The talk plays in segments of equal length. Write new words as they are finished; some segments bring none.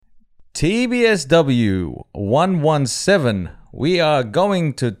TBSW 117. We are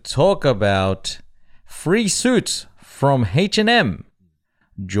going to talk about free suits from H&M,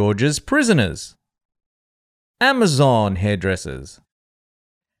 George's Prisoners, Amazon Hairdressers,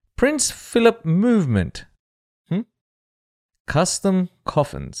 Prince Phillip Movement, Custom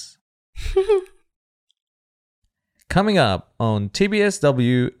Coffins. Coming up on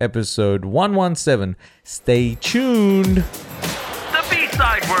TBSW episode 117. Stay tuned. The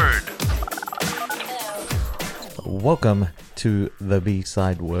B-side word. Welcome to the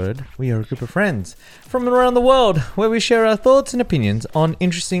B-side word. We are a group of friends from around the world where we share our thoughts and opinions on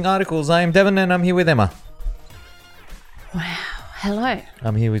interesting articles. I am Devon and I'm here with Emma. Wow. Hello.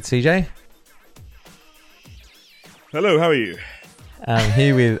 I'm here with CJ. Hello, how are you? I'm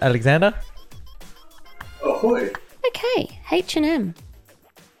here with Alexander. Ahoy. Okay, H&M.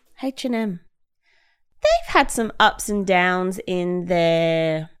 H&M. They've had some ups and downs in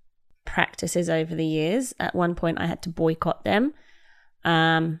their practices over the years. At one point, I had to boycott them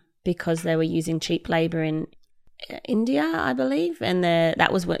because they were using cheap labor in India, I believe. And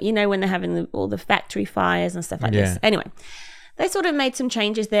that was what, when they're having all the factory fires and stuff like this. Anyway, they sort of made some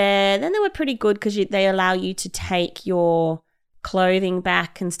changes there. Then they were pretty good because they allow you to take your clothing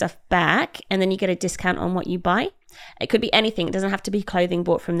back and stuff back, and then you get a discount on what you buy. It could be anything. It doesn't have to be clothing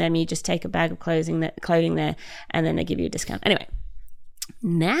bought from them. You just take a bag of clothing there, and then they give you a discount. Anyway,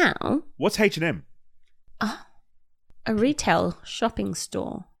 now What's H&M? A retail shopping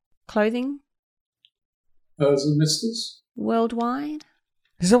store, clothing Hers and Misters? worldwide.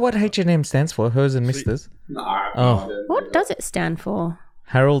 Is that what H&M stands for? Hers and Misters? No, I have Oh. no idea. What does it stand for?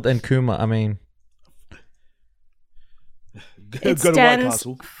 Harold and Kumar. I mean, It Go to White stands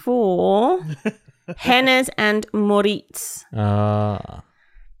Castle. for Hennes and Moritz. Ah,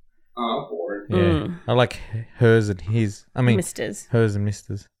 boring. yeah. I like hers and his. I mean, Misters. hers and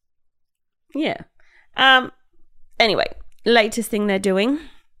Misters. Yeah. Anyway, latest thing they're doing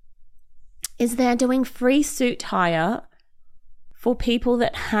is they're doing free suit hire for people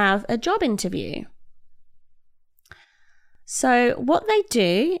that have a job interview. So what they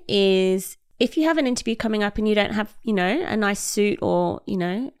do is, if you have an interview coming up and you don't have, a nice suit or,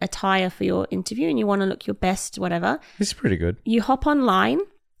 attire for your interview and you want to look your best, whatever, This is pretty good. you hop online,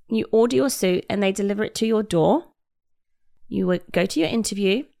 you order your suit and they deliver it to your door. You would go to your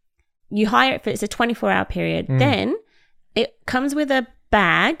interview, you hire it for, it's a 24-hour period. Then it comes with a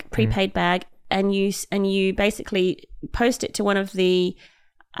bag, prepaid bag, and you basically post it to one of the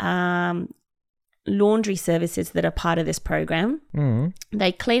laundry services that are part of this program.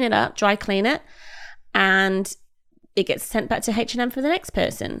 They clean it up, dry clean it, and it gets sent back to H&M for the next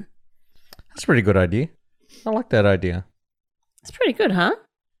person. That's a pretty good idea. I like that idea. It's pretty good, huh?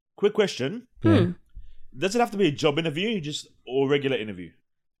 Quick question. Does it have to be a job interview or regular interview?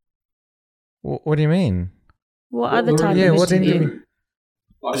 What do you mean? What other type Yeah, of what interview? interview?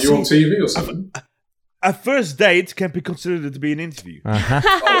 Like, are you on TV or something? A first date can be considered to be an interview.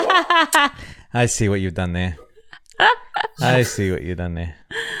 I see what you've done there.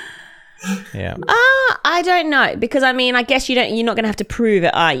 Yeah. I don't know, because I guess you're not going to have to prove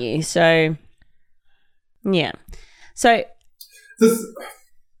it, are you? So, yeah. So,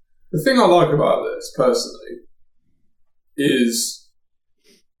 The thing I like about this, personally, is...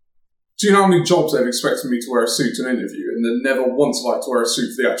 Do you know how many jobs they've expected me to wear a suit in an interview and then never once like to wear a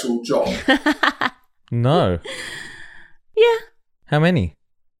suit for the actual job? No. yeah. How many?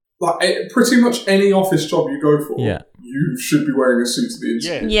 Like, pretty much any office job you go for, Yeah. you should be wearing a suit to the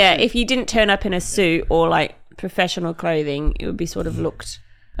interview. Yeah, if you didn't turn up in a suit or like professional clothing, it would be sort of looked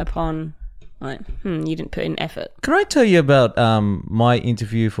upon like, you didn't put in effort. Can I tell you about my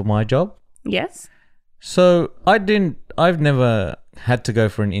interview for my job? Yes. So I've never had to go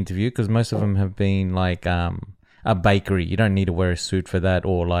for an interview because most of them have been like a bakery. You don't need to wear a suit for that,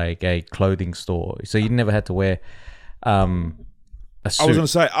 or like a clothing store. So you never had to wear a suit. I was going to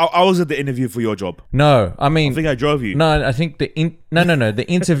say, I was at the interview for your job. No, I mean... I think I drove you. No, I think the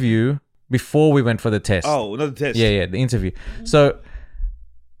interview before we went for the test. Oh, not the test. Yeah, the interview. So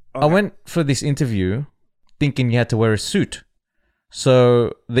I went for this interview thinking you had to wear a suit.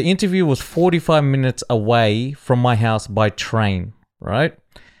 So the interview was 45 minutes away from my house by train, right?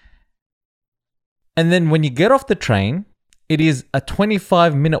 And then when you get off the train, it is a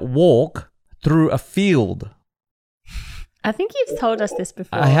 25-minute walk through a field. I think you've told us this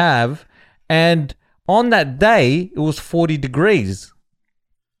before. I have. And on that day, it was 40 degrees.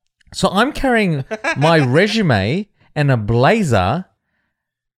 So I'm carrying my resume and a blazer,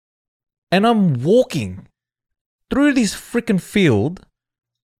 and I'm walking through this freaking field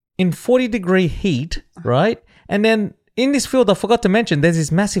in 40-degree heat, right? And then in this field, I forgot to mention, there's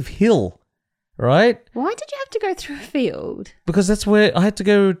this massive hill, right? Why did you have to go through a field? Because that's where I had to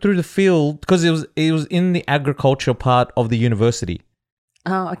go through the field because it was in the agriculture part of the university.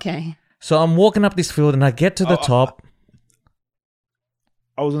 Oh, okay. So I'm walking up this field and I get to the top.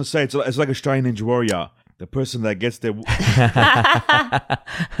 I was going to say, it's like Australian Ninja Warrior. The person that gets there...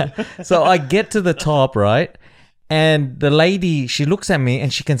 So I get to the top, right? And the lady, she looks at me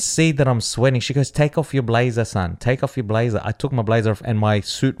and she can see that I'm sweating. She goes, take off your blazer, son. Take off your blazer. I took my blazer off and my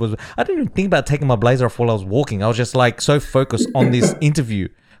suit was... I didn't even think about taking my blazer off while I was walking. I was just like so focused on this interview.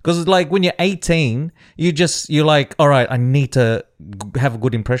 Because it's like when you're 18, you're like, all right, I need to have a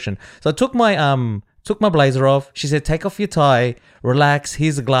good impression. So I took my blazer off. She said, take off your tie, relax,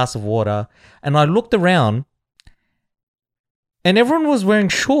 here's a glass of water. And I looked around and everyone was wearing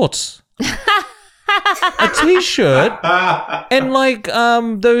shorts. A t-shirt and like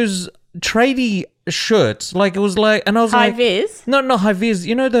those tradie shirts. Like it was like, and I was like, High-vis? No, not high-vis.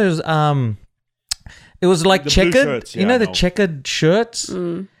 You know those, it was like The blue checkered, shirts, yeah, you know, I the know. checkered shirts.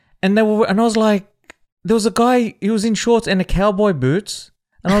 And they were, and I was like, there was a guy, he was in shorts and a cowboy boots.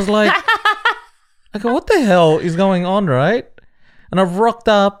 And I was like, I go, what the hell is going on, right? And I've rocked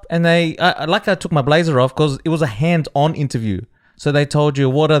up and I took my blazer off because it was a hands-on interview. So they told you,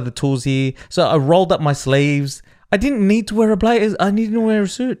 what are the tools here? So I rolled up my sleeves. I didn't need to wear a blazer. I needed to wear a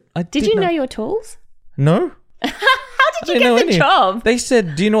suit. Did you know your tools? No. How did you I didn't know get the any. job? They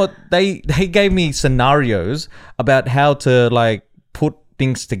said, do you know what? They gave me scenarios about how to like put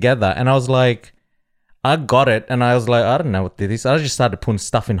things together. And I was like, I got it. And I was like, I don't know what this is. I just started putting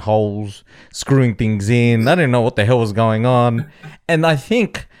stuff in holes, screwing things in. I didn't know what the hell was going on. And I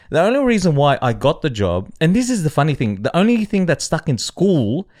think the only reason why I got the job, and this is the funny thing, the only thing that stuck in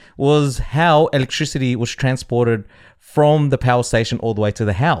school was how electricity was transported from the power station all the way to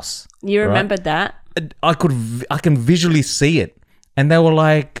the house. You remembered that? I can visually see it. And they were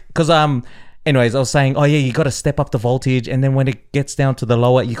like, because anyways, I was saying, oh yeah, you got to step up the voltage, and then when it gets down to the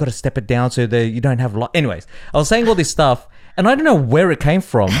lower, you got to step it down so that you don't have light. Anyways, I was saying all this stuff, and I don't know where it came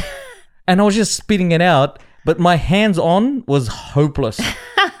from, and I was just spitting it out, but my hands-on was hopeless.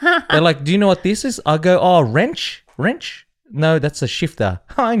 They're like, do you know what this is? I go, oh, wrench? No, that's a shifter.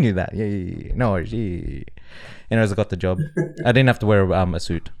 I knew that. Yeah. No worries. Yeah. Anyways, I got the job. I didn't have to wear a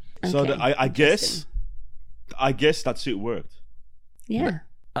suit. So Okay. I guess that suit worked. Yeah.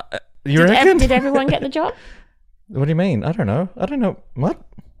 You reckon? Did everyone get the job? What do you mean? I don't know. What?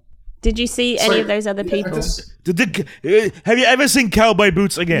 Did you see any of those other people? Have you ever seen cowboy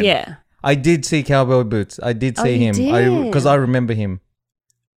boots again? Yeah. I did see cowboy boots. I did see you him. did? Because I remember him.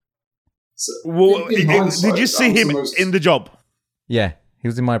 So, Well, in hindsight, did you that see was him the most- in the job? Yeah, he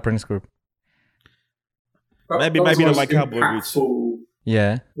was in my apprentice group. Maybe that was the not most like cowboy boots. impactful-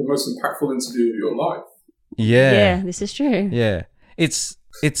 Yeah. The most impactful interview of your life. Yeah. This is true. Yeah. It's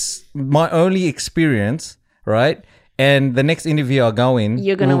my only experience, right? And the next interview I'll go in.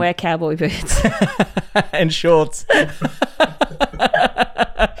 You're going to wear cowboy boots. and shorts.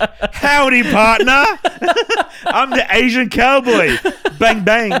 Howdy, partner. I'm the Asian cowboy. Bang,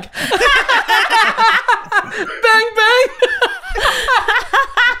 bang. Bang, bang.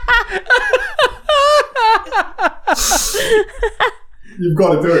 You've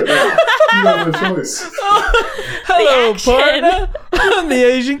got to do it now. You have no choice. Hello, action. partner. I'm the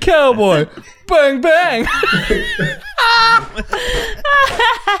Asian cowboy. Bang, bang.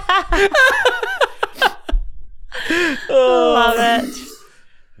 Love it.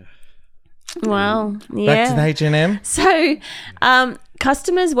 Well, yeah. Back to the H&M. So,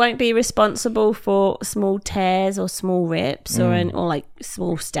 customers won't be responsible for small tears or small rips or like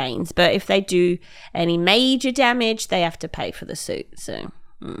small stains. But if they do any major damage, they have to pay for the suit. So,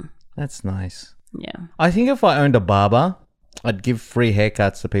 That's nice. yeah. I think if I owned a barber, I'd give free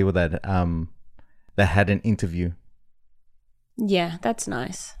haircuts to people that had an interview. Yeah, that's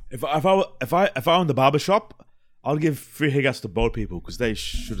nice. If I owned the barber shop, I'll give free haircuts to both people because they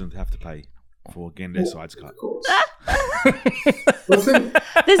shouldn't have to pay for getting their sides cut. Of course. Well, I think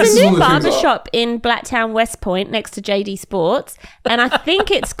There's this is a one new of the things barber shop in Blacktown, West Point, next to JD Sports, and I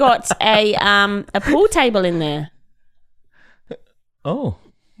think it's got a pool table in there. Oh.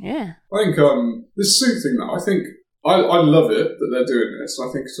 Yeah. I think this suit thing now, I think I love it that they're doing this.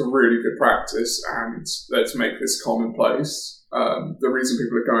 I think it's a really good practice, and let's make this commonplace. The reason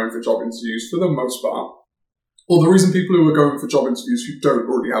people are going for job interviews, for the most part, or the reason people who are going for job interviews who don't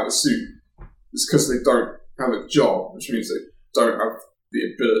already have a suit is because they don't have a job, which means they don't have the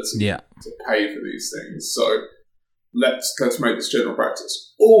ability to pay for these things. So let's make this general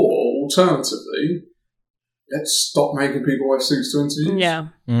practice. Or alternatively, let's stop making people wear suits to interviews.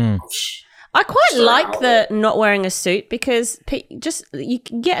 Yeah. I quite So like out the not wearing a suit because just you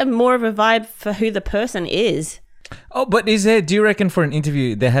can get more of a vibe for who the person is. Oh, but do you reckon for an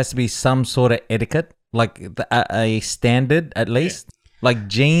interview there has to be some sort of etiquette? Like a standard at least? Like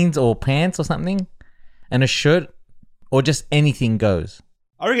jeans or pants or something? And a shirt? Or just anything goes?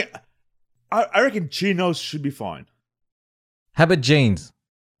 I reckon chinos should be fine. How about jeans?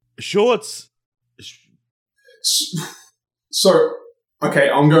 Shorts. So, okay,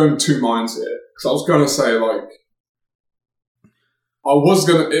 I'm going two minds here. Because I was going to say, like,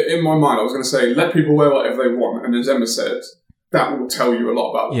 in my mind, I was going to say, let people wear whatever they want. And as Emma said, that will tell you a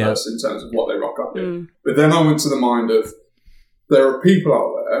lot about the person in terms of what they rock up in. But then I went to the mind of, there are people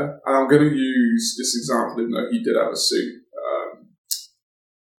out there, and I'm going to use this example, even though he did have a suit,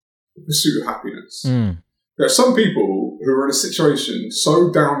 Pursuit of Happiness. There are some people who are in a situation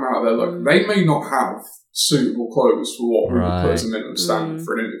so down out there, like, they may not have suitable clothes for what we would put as a minimum standard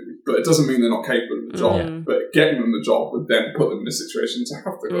for an interview, but it doesn't mean they're not capable of the job. But getting them the job would then put them in a situation to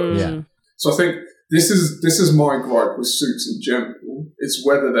have the clothes. So I think this is my gripe with suits in general. It's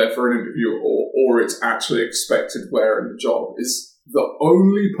whether they're for an interview or it's actually expected wear in the job. Is the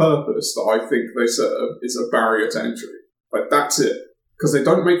only purpose that I think they serve is a barrier to entry. Like, that's it. Because they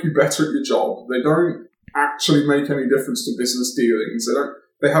don't make you better at your job. They don't actually make any difference to business dealings.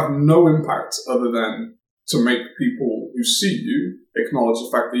 They have no impact other than to make people who see you acknowledge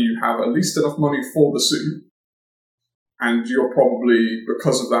the fact that you have at least enough money for the suit, and you're probably,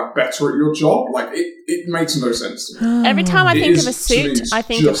 because of that, better at your job. Like, it makes no sense to me. Every time I think of a to me, suit, it's I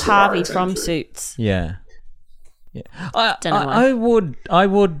think of just a Harvey barrier to from entry. Suits. Yeah. Don't know why. I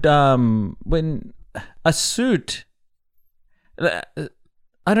would when a suit, I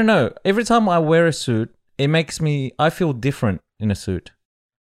don't know. Every time I wear a suit, I feel different in a suit.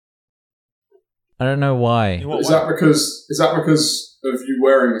 I don't know why. Is that because of you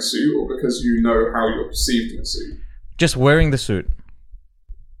wearing a suit, or because you know how you're perceived in a suit? Just wearing the suit.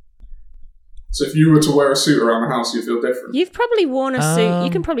 So if you were to wear a suit around the house, you feel different. You've probably worn a suit. You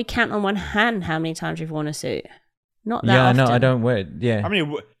can probably count on one hand how many times you've worn a suit. Not that often. No, I don't wear it. Yeah.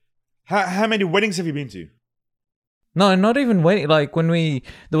 How many weddings have you been to? No, not even wedding. Like there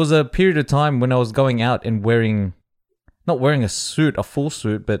was a period of time when I was going out and not wearing a suit, a full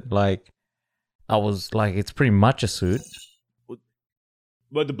suit, but like I was like, it's pretty much a suit.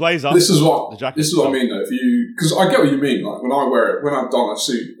 But the blazer. This is what the jacket. I mean though. Because I get what you mean. Like when I wear it, when I've done a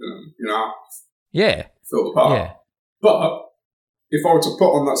suit, I feel the part. Yeah. But if I were to put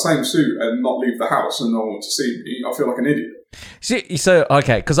on that same suit and not leave the house and no one were to see me, I feel like an idiot. See, so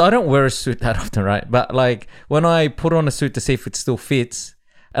okay, because I don't wear a suit that often, right? But like when I put on a suit to see if it still fits,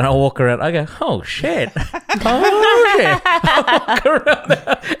 and I walk around, I go, "Oh shit, oh shit!" I walk around,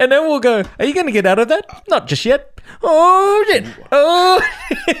 and then we'll go, "Are you going to get out of that? Not just yet." Oh shit! Oh.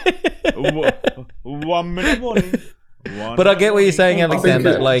 1 minute warning. But I get what you're saying, Alexander.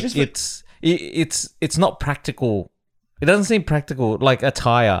 it- Like it's not practical. It doesn't seem practical. Like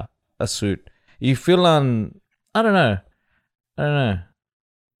attire, a suit. You feel I don't know. You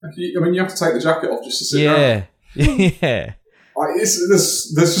have to take the jacket off just to sit down. Yeah.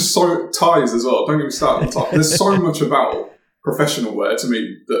 There's just so ties as well. Don't get me started on tie. There's so much about professional wear to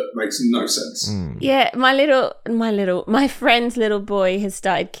me that makes no sense. Yeah, my friend's little boy has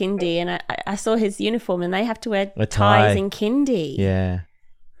started kindy, and I saw his uniform, and they have to wear A tie. ties in kindy. Yeah.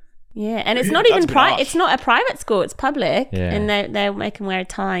 Yeah, and it's not even That's harsh. it's not a private school; it's public, Yeah. and they make him wear a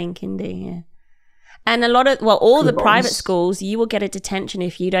tie in kindy. Yeah, and a lot of all the Good private ones. schools, you will get a detention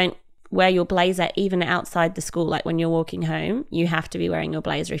if you don't wear your blazer even outside the school. Like when you're walking home, you have to be wearing your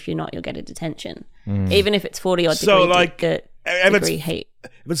blazer. If you're not, you'll get a detention, even if it's 40 odd So, degree, like, degree heat.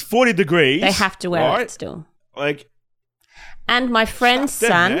 If it's 40 degrees, They have to wear right? it still. Like, And my friend's them,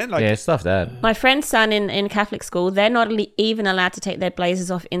 son. man. Like, Yeah, stuff that. My friend's son in Catholic school, they're not even allowed to take their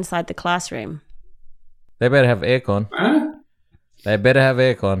blazers off inside the classroom. They better have aircon. Huh? They better have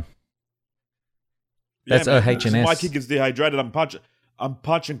aircon. That's man, OH&S. My kid gets dehydrated. I'm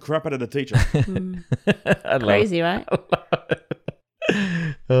punching crap out of the teacher. I love Crazy, right? it.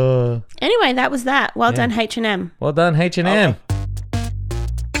 Anyway, that was that. Well Yeah. done, H&M. Well done, H&M.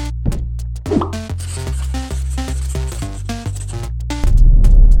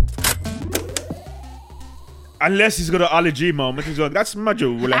 Unless he's got an allergy moment, he's going, that's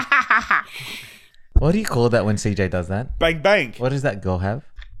majula. What do you call that when CJ does that? Bang, bang. What does that girl have?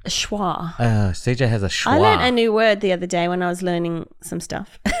 A schwa. CJ has a schwa. I learned a new word the other day when I was learning some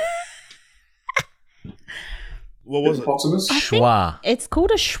stuff. What was it? Hippopotamus? Schwa. It's called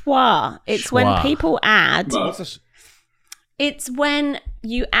a schwa. It's when Schwa. people add. No. What's this? It's when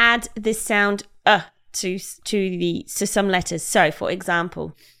you add this sound to some letters. So, for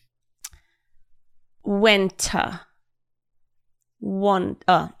example, winter.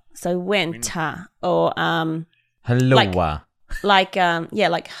 So winter or Hello. like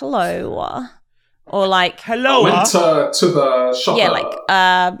hello or like Hello. Went to the shop. yeah, like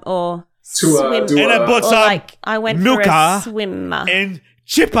or To swim do And I a- bought or some like I went for a Nuka swim. and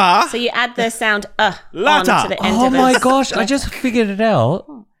chipper. So you add the sound on Later. to the end Oh of my it. gosh, I just figured it out.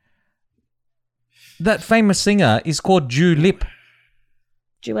 That famous singer is called Dua Lip.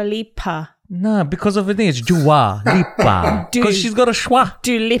 Dua Lipa. No, because of the thing, it's Dua Lipa. Because she's got a schwa.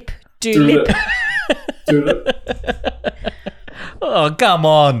 Dua Lip. Do Dua Lip. it. Do it. Oh, come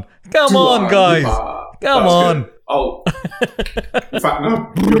on. Come on, guys. Come That's on. good. I'll. In fact,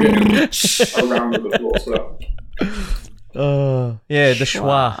 no. You're getting a round of applause for that. Yeah, the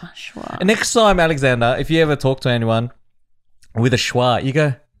schwa. And next time, Alexander, if you ever talk to anyone with a schwa, you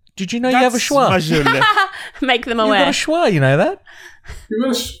go, did you know you have a schwa? Majorly. Make them You've aware. got a schwa, you know that? You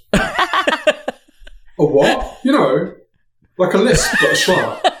got a what? You know, like a lisp, but a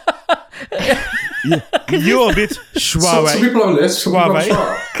schwa. You're a bit Some schwa. people have a lisp, some people have a Suave.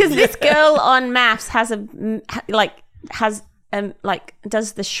 schwa. Because this girl on maths has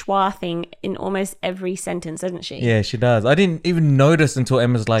does the schwa thing in almost every sentence, doesn't she? Yeah, she does. I didn't even notice until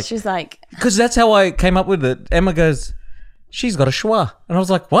Emma's like, She's like, because that's how I came up with it. Emma goes, she's got a schwa. And I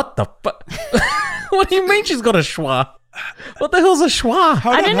was like, what the fuck? What do you mean she's got a schwa? What the hell's a schwa?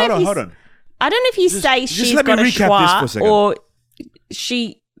 Hold I don't know if hold on. I don't know if you say just she's let me got a recap this for a schwa second. or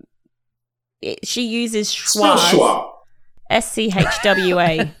she uses Spell schwa. schwa.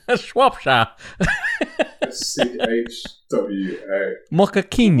 SCHWA. A schwabsha. SCHWA.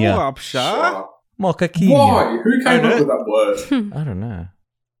 Mokakinya. Schwa. Mokakinya. Why? Who came up with that word? I don't know.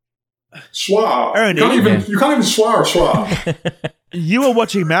 Schwa. Ernie. You can't even schwa or schwa. You were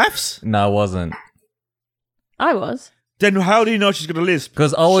watching maths? No, I wasn't. I was. Then how do you know she's got a lisp?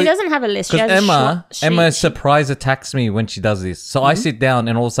 Because She doesn't have a list. She Because has Emma surprise attacks me when she does this. So I sit down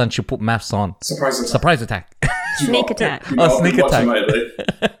and all of a sudden she'll put maths on. Surprise attack. Surprise attack. sneak attack. You know, Oh, sneak I've been watching attack.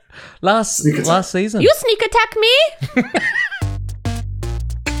 lately. last attack. season. You sneak attack me?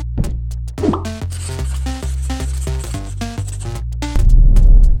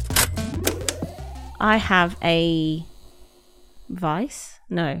 I have a vice.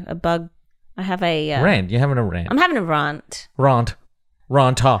 No, a bug. I have a Rant. You're having a rant. I'm having a rant. Rant.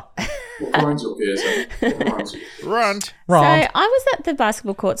 Ranta. What grinds your gears, eh? What grinds you? Runt. So Rant. I was at the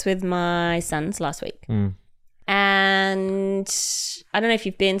basketball courts with my sons last week, and I don't know if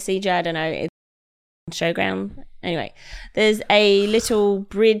you've been, CJ. I don't know. It's showground. Anyway, there's a little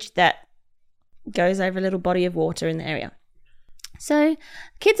bridge that goes over a little body of water in the area. So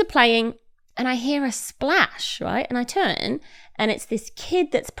kids are playing, and I hear a splash, right? And I turn, and it's this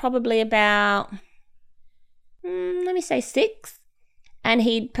kid that's probably about, let me say 6. And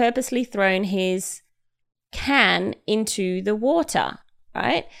he'd purposely thrown his can into the water,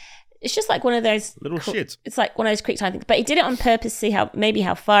 right? It's just like one of those Little shit. It's like one of those quick time things. But he did it on purpose, see how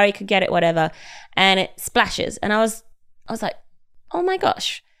far he could get it, whatever. And it splashes. And I was like, oh my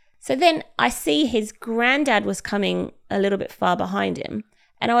gosh. So then I see his granddad was coming a little bit far behind him.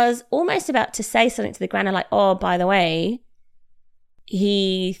 And I was almost about to say something to the granddad, like, oh, by the way,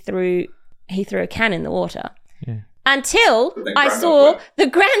 he threw a can in the water. Yeah. Until I granddad saw went. the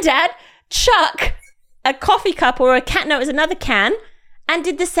granddad chuck a coffee cup or a can, no, it was another can, and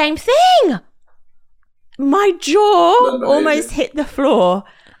did the same thing. My jaw Amazing. almost hit the floor.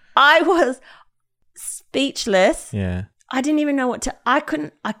 I was speechless. Yeah. I didn't even know what to, I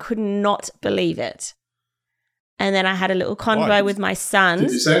could not believe it. And then I had a little convo Why? with my sons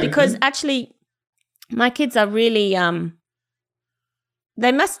Did you say because anything? actually my kids are really,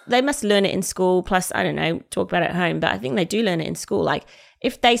 they must learn it in school. Plus, I don't know, talk about it at home, but I think they do learn it in school. Like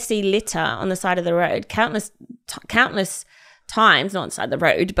if they see litter on the side of the road, countless times, not on the side of the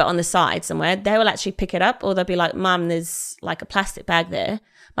road, but on the side somewhere, they will actually pick it up, or they'll be like, Mum, there's like a plastic bag there.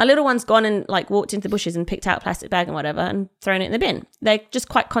 My little one's gone and like walked into the bushes and picked out a plastic bag and whatever and thrown it in the bin. They're just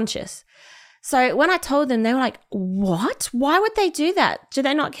quite conscious. So when I told them, they were like, what? Why would they do that? Do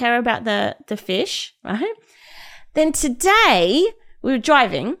they not care about the fish, right? Then today we were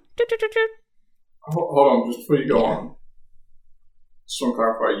driving. Hold on, just before you go on. Just want to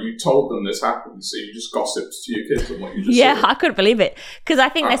clarify, you told them this happened, so you just gossiped to your kids on what you just Yeah, said. I couldn't believe it because I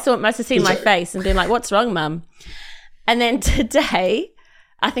think they must have seen my face and been like, "What's wrong, Mum?" And then today,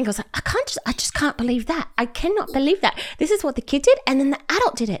 I think I was like, I just can't believe that. I cannot believe that. This is what the kid did, and then the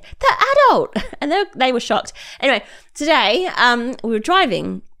adult did it. The adult, and they were shocked. Anyway, today we were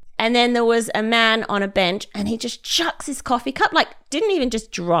driving, And then there was a man on a bench and he just chucks his coffee cup, like didn't even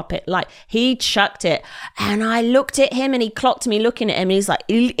just drop it, like he chucked it. And I looked at him and he clocked me looking at him. And he's like,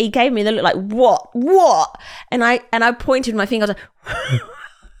 he gave me the look like, what? And I pointed my finger, I was like, I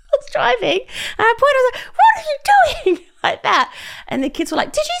was driving and I pointed, I was like, what are you doing? Like that. And the kids were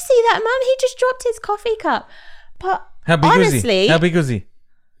like, did you see that, Mum? He just dropped his coffee cup. But How big honestly, was he? How big was he?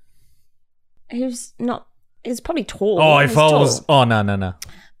 he was probably tall. Oh, He if was I tall. was... Oh, no.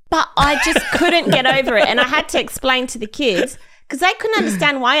 But I just couldn't get over it. And I had to explain to the kids because they couldn't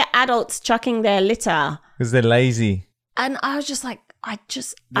understand why are adults chucking their litter. Because they're lazy. And I was just like, I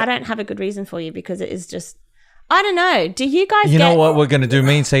don't have a good reason for you because it is just, I don't know. Do you guys You know what we're going to do?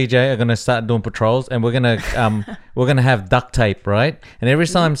 Me and CJ are going to start doing patrols and we're going to have duct tape, right? And every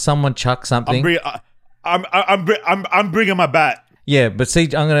time someone chucks something... I'm bringing my bat. Yeah, but see,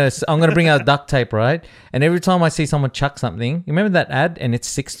 I'm gonna bring out duct tape, right? And every time I see someone chuck something, you remember that ad, and it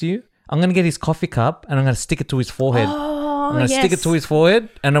sticks to you. I'm gonna get his coffee cup and I'm gonna stick it to his forehead. I'm gonna stick it to his forehead,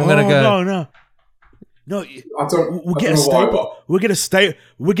 and I'm gonna go. No. I don't. We'll I get don't a know why, staple.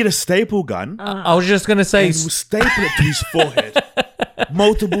 We'll get a staple gun. I was just gonna say, And we'll staple it to his forehead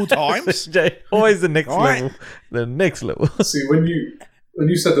multiple times. CJ, always the next All right. level. The next level. See, when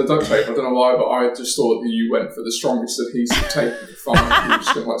you said the duct tape, I don't know why, but I just thought that you went for the strongest adhesive tape you could find. You were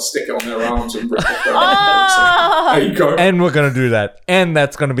just going to stick it on their arms and rip off their arms. So, there you go. And we're gonna do that, and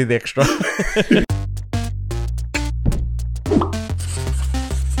that's gonna be the extra.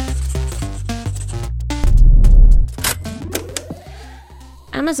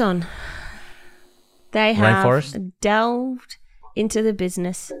 Amazon. They have Rainforest? delved into the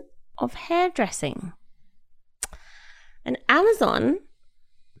business of hairdressing. And Amazon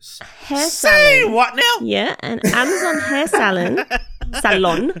hair Say salon. what now? Yeah, an Amazon hair salon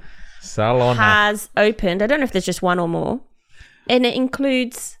Salon. has opened. I don't know if there's just one or more. And it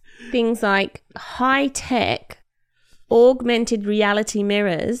includes things like high-tech augmented reality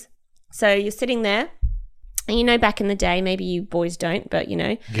mirrors. So you're sitting there, and you know back in the day, maybe you boys don't, but you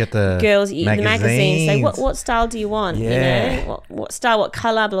know, Get the girls, the magazine, say, magazines. what style do you want? Yeah. You know, what style, what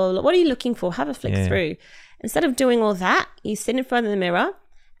color, blah, blah, blah. What are you looking for? Have a flick Yeah. through. Instead of doing all that, you sit in front of the mirror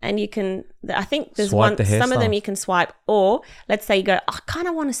and you can, I think there's Swipe the some of them hairstyle. you can swipe, or let's say you go, I kind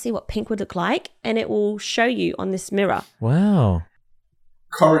of want to see what pink would look like, and it will show you on this mirror. Wow.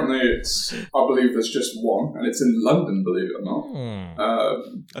 Currently, I believe there's just one, and it's in London, believe it or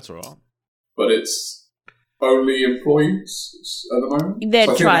not. That's all right. But it's only employees at the moment. They're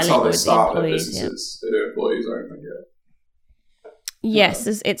so I think that's trialing how with they the start their employees, businesses. They do employees only, yeah. Yes,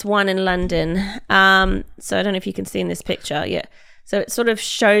 it's one in London. So I don't know if you can see in this picture. Yeah. So it sort of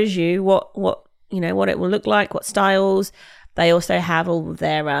shows you what you know, what it will look like, what styles. They also have all of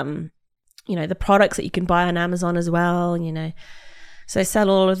their you know, the products that you can buy on Amazon as well, you know. So they sell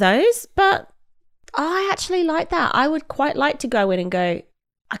all of those, but I actually like that. I would quite like to go in and go,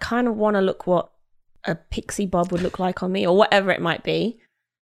 I kind of want to look what a pixie bob would look like on me, or whatever it might be.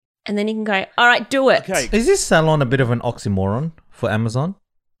 And then you can go, all right, do it. Okay. Is this salon a bit of an oxymoron for Amazon?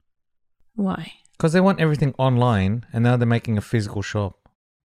 Why? Because they want everything online, and now they're making a physical shop.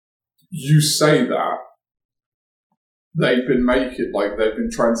 You say that. They've been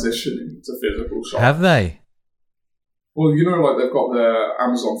transitioning to physical shops. Have they? Well, you know, like they've got their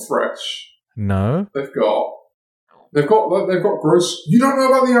Amazon Fresh. No. They've got grocery. You don't know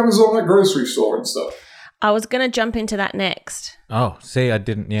about the Amazon like grocery store and stuff. I was going to jump into that next. Oh, see, I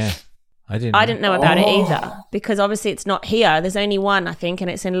didn't. Yeah, I didn't. I didn't know about it Oh. either, because obviously it's not here. There's only one, I think, and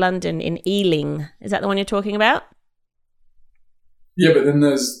it's in London, in Ealing. Is that the one you're talking about? Yeah, but then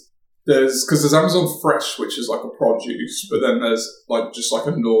there's because there's Amazon Fresh, which is like a produce, but then there's like just like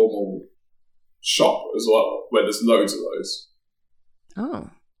a normal shop as well, where there's loads of those. Oh,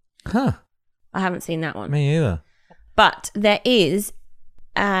 Huh? I haven't seen that one. Me either. But there is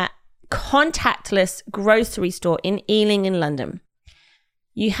a contactless grocery store in Ealing in London.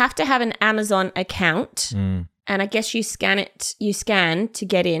 You have to have an Amazon account, and I guess you scan to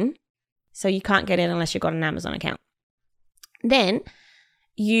get in. So you can't get in unless you've got an Amazon account. Then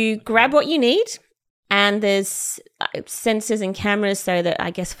you grab what you need, and there's sensors and cameras, so that I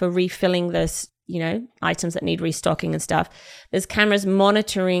guess for refilling those, you know, items that need restocking and stuff. There's cameras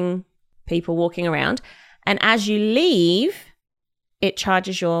monitoring people walking around, and as you leave, it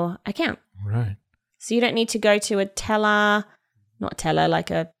charges your account. Right. So you don't need to go to a teller, not a teller,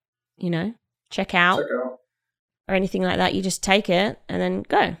 like a, you know, checkout Check out. or anything like that. You just take it and then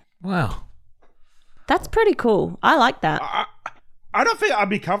go. Wow. That's pretty cool. I like that. I don't think I'd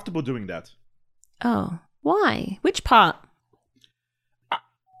be comfortable doing that. Oh, why? Which part?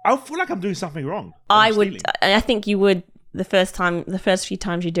 I feel like I'm doing something wrong. I I'm would. stealing. I think you would the first few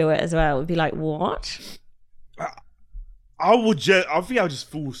times you do it as well, would be like, what? I think I would just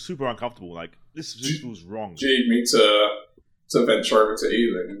feel super uncomfortable. Like, this just feels wrong. Do you need me to venture over to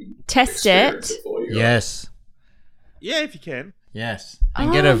Ealing and Test it? for you? Yes. Yeah, if you can. Yes.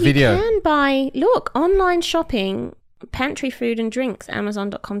 And get a video. You can buy, look, online shopping, pantry food and drinks,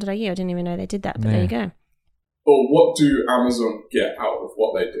 amazon.com.au. I didn't even know they did that, but there you go. Or what do Amazon get out of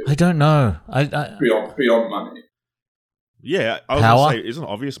what they do? I don't know. Beyond money. Yeah, I was Power? going to say, isn't it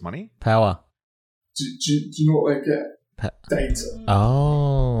obvious money? Power. Do you know what they get? Data.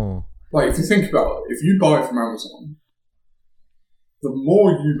 Oh. Like, if you think about it, if you buy from Amazon, the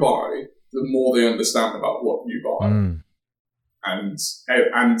more you buy, the more they understand about what you buy. And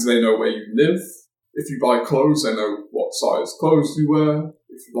they know where you live. If you buy clothes, they know what size clothes you wear.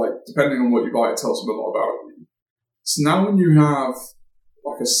 Depending on what you buy, it tells them a lot about you. So now when you have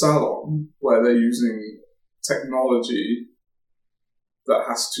like a salon where they're using technology that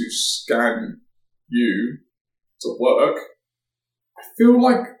has to scan you to work, I feel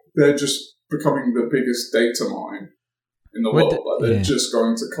like they're just becoming the biggest data mine in the world. They're just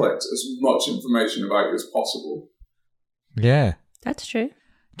going to collect as much information about you as possible. Yeah. That's true.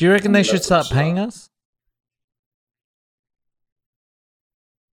 Do you reckon they should start paying us?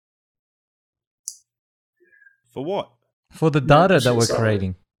 For what? For the data that we're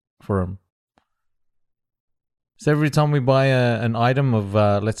creating for them. So every time we buy an item of,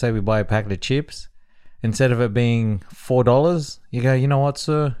 let's say we buy a packet of chips, instead of it being $4, you go, you know what,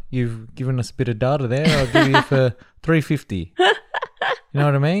 sir? You've given us a bit of data there. I'll give you for $3.50. You know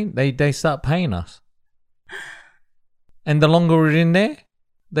what I mean? They start paying us. And the longer we're in there,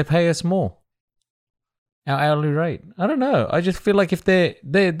 they pay us more. Our hourly rate. I don't know. I just feel like if they're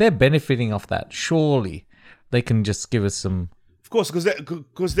benefiting off that, surely they can just give us some. Of course,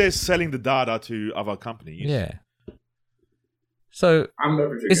 because they're selling the data to other companies. Yeah. So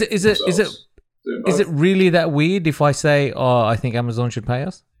is it really that weird if I say, oh, I think Amazon should pay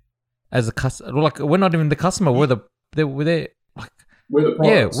us as a customer? Like, we're not even the customer. We're the product.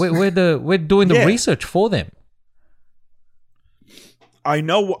 Yeah, we're doing the research for them. I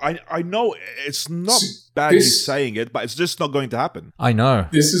know it's not bad you saying it, but it's just not going to happen. I know.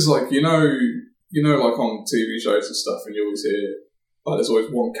 This is like, you know, like on TV shows and stuff, and you always hear, there's always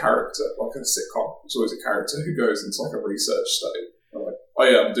one character, like in a sitcom, there's always a character who goes into like a research study. They're like, oh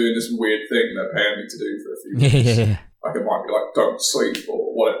yeah, I'm doing this weird thing they're paying me to do for a few weeks. Yeah. Like it might be like, don't sleep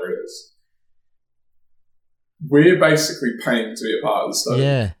or whatever it is. We're basically paying to be a part of the study.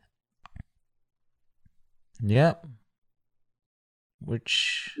 Yeah. Yep.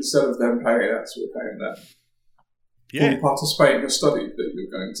 Which instead of them paying us, we're paying them. Yeah. We'll participate in a study that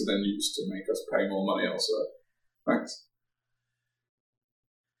you're going to then use to make us pay more money elsewhere. Thanks.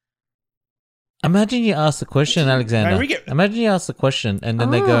 imagine you ask the question, Alexander. Imagine you ask the question and then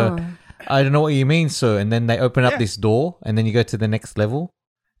they go, I don't know what you mean, sir. And then they open up this door and then you go to the next level.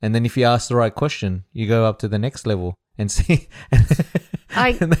 And then if you ask the right question, you go up to the next level and see.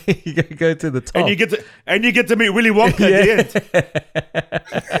 And then you go to the top. And you get to meet Willy Wonka at the end.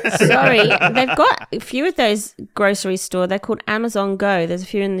 Sorry, they've got a few of those grocery stores. They're called Amazon Go. There's a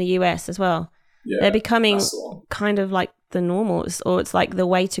few in the US as well. Yeah, they're becoming kind of like the normal, or it's like the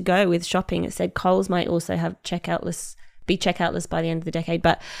way to go with shopping. It said Kohl's might also have checkout lists by the end of the decade.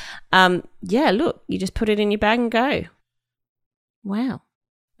 But yeah, look, you just put it in your bag and go. Wow.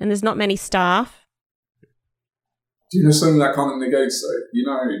 And there's not many staff. Do you know something that kind of negates though? You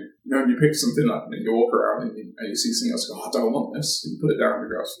know when you pick something up and you walk around and you see something else, go, I don't want this, and you put it down in the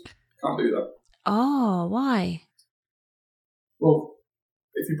grass. Can't do that. Oh, why? Well,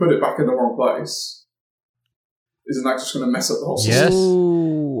 if you put it back in the wrong place, isn't that just going to mess up the whole system? Yes.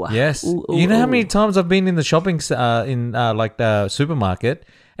 Ooh. Yes. Ooh, you know how many times I've been in the shopping like the supermarket,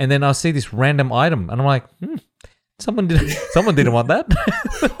 and then I'll see this random item, and I'm like, someone didn't want that.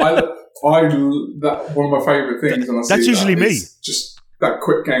 That one of my favourite things, and I see that's usually me. Just that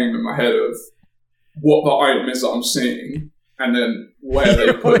quick game in my head of what the item is that I'm seeing, and then where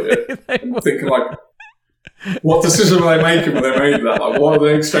they put it, and thinking like, what decision were they making when they made that? Like, why are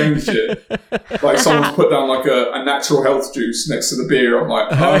they exchanged it? Like, someone's put down like a natural health juice next to the beer. I'm like,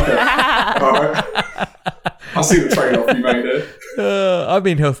 oh, okay, all right. I see the trade-off you made it. I've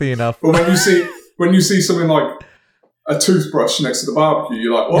been healthy enough. But when you see something like a toothbrush next to the barbecue,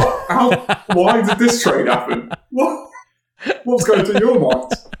 you're like, what? How? Why did this trade happen? What? What's going through your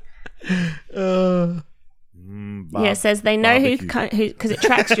mind? Yeah, it says they know who barbecue. because it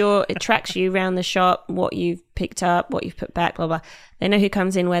tracks you around the shop, what you've picked up, what you've put back, blah blah. They know who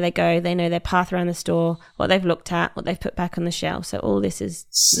comes in, where they go. They know their path around the store, what they've looked at, what they've put back on the shelf. So all this is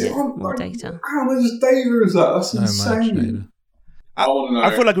more data. How much data is that? That's So much insane. data. I want to know.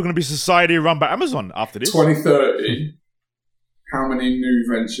 I feel like we're going to be a society run by Amazon after this. 2030. How many new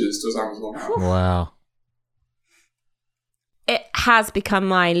ventures does Amazon have? Wow. It has become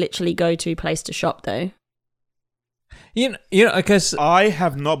my literally go-to place to shop, though. You know, because I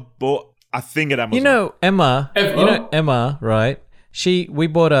have not bought a thing at Amazon. you know Emma, Ever? you know Emma, right? We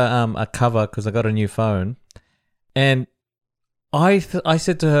bought a cover because I got a new phone, and I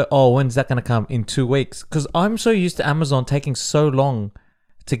said to her, "Oh, when's that going to come?" In 2 weeks, because I'm so used to Amazon taking so long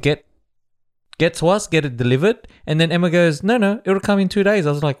to get to us, get it delivered, and then Emma goes, "No, it'll come in 2 days."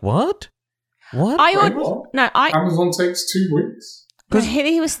 I was like, "What? What?" Amazon takes 2 weeks.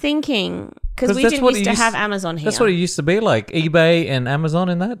 He was thinking because we that's didn't what used it to have Amazon here. That's what it used to be like. eBay and Amazon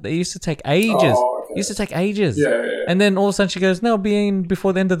and that. They used to take ages. Oh, okay. It used to take ages. Yeah. And then all of a sudden she goes, "No, be in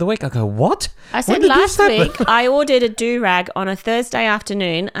before the end of the week." I go, "What?" I When said did this last happen? week I ordered a do-rag on a Thursday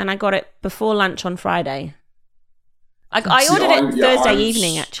afternoon and I got it before lunch on Friday. I See, ordered it Thursday I'm-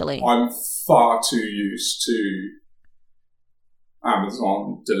 evening, actually. I'm far too used to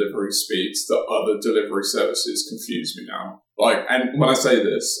Amazon delivery speeds that other delivery services confuse me now. And when I say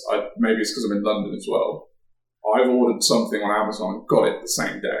this, maybe it's because I'm in London as well. I've ordered something on Amazon and got it the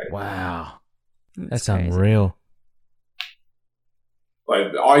same day. Wow. That's crazy. unreal.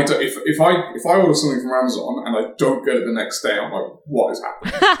 If I order something from Amazon and I don't get it the next day, I'm like, what is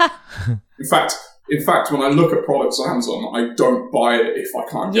happening? In fact, when I look at products on Amazon, I don't buy it if I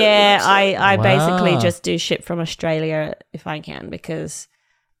can't get it. Yeah, the next day. I Wow. basically just do ship from Australia if I can because,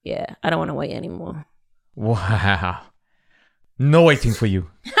 yeah, I don't want to wait anymore. Wow. No waiting for you.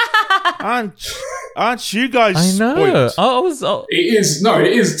 Aren't you guys I know. spoiled? I was. Oh. It is,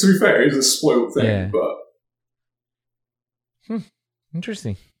 to be fair, it is a spoiled thing, Yeah. but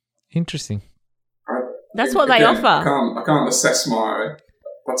Interesting. That's what they again, offer. I can't assess my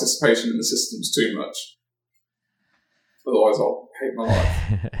participation in the systems too much. Otherwise, I'll hate my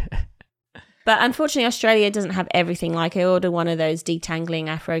life. But unfortunately, Australia doesn't have everything. Like I ordered one of those detangling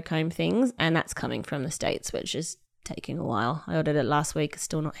Afro comb things, and that's coming from the States, which is taking a while. I ordered it last week. It's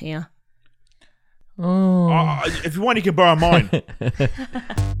still not here. Oh. If you want, you can borrow mine.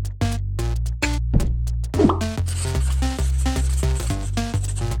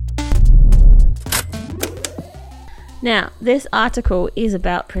 Now, this article is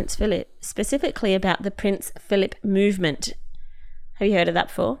about Prince Philip, specifically about the Prince Philip movement. Have you heard of that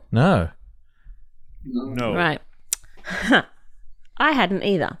before? No. No. Right. I hadn't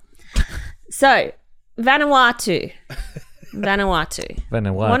either. So, Vanuatu.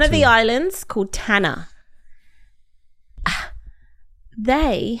 One of the islands called Tanna.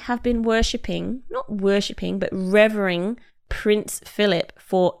 They have been but revering Prince Philip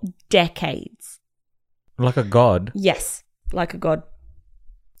for decades. Like a god. Yes, like a god.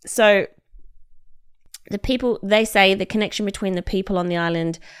 So they say the connection between the people on the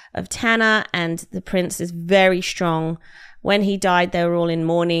island of Tanna and the prince is very strong. When he died, they were all in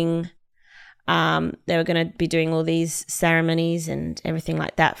mourning. They were going to be doing all these ceremonies and everything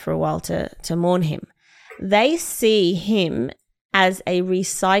like that for a while to mourn him. They see him as a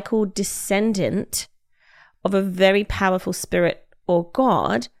recycled descendant of a very powerful spirit or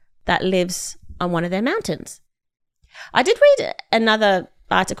god that lives on one of their mountains. I did read another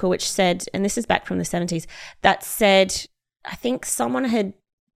article which said, and this is back from the 70s, that said, I think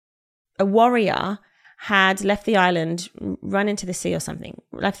a warrior had left the island, run into the sea or something,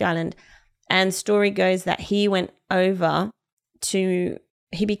 left the island, and story goes that he went over to,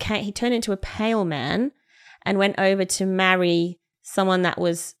 he turned into a pale man and went over to marry someone that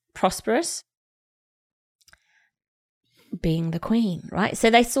was prosperous, being the queen, right? So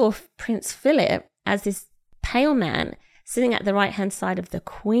they saw Prince Philip as this pale man sitting at the right-hand side of the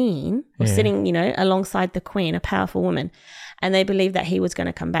queen, or sitting, alongside the queen, a powerful woman. And they believed that he was going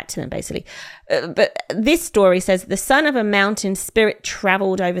to come back to them, basically. But this story says, the son of a mountain spirit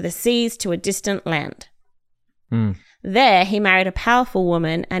traveled over the seas to a distant land. Mm. There, he married a powerful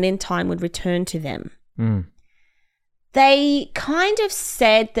woman and in time would return to them. Mm. They kind of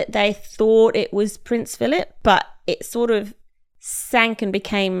said that they thought it was Prince Philip, but it sort of sank and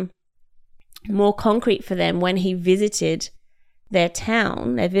became more concrete for them when he visited their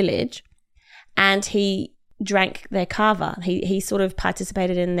town, their village, and he drank their kava. He sort of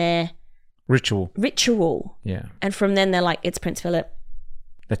participated in their Ritual. Yeah. And from then they're like, it's Prince Philip.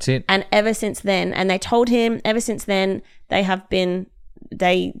 That's it. And ever since then, and they told him, ever since then, they have been,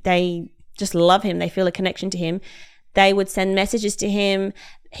 they just love him. They feel a connection to him. They would send messages to him.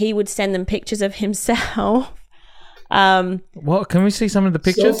 He would send them pictures of himself. What? Can we see some of the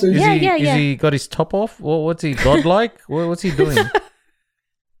pictures? Selfies. Is he got his top off? What's he godlike? What's he doing?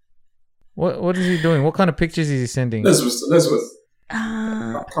 What is he doing? What kind of pictures is he sending? Elizabeth.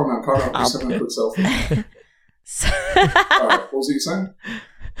 Calm down. Just having a quick selfie. Alright, what was he saying?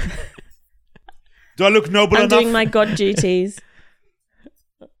 Do I look noble I'm enough? doing my God duties.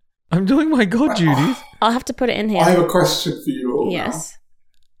 I'm doing my god duties. I'll have to put it in here. I have a question for you all. Yes.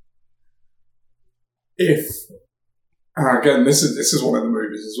 If, and again, this is one of the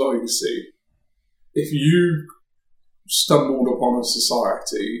movies as well, you see, if you stumbled upon a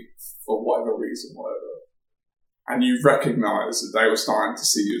society for whatever reason, and you recognise that they were starting to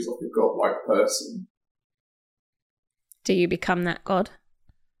see you as like a godlike person, Do you become that God?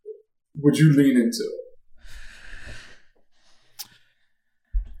 would you lean into it?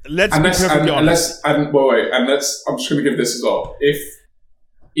 Let's be perfectly honest. I'm just going to give this as well.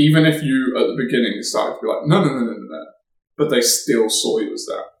 Even if you at the beginning started to be like, no, but they still saw you as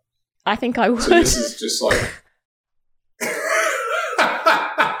that. I think I would. So this is just like.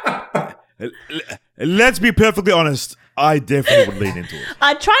 Let's be perfectly honest. I definitely would lean into it.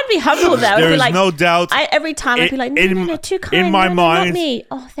 I'd try and be humble though. There I'd be is like, no doubt. every time I'd be like, no, too kind. in my no, mind- not me.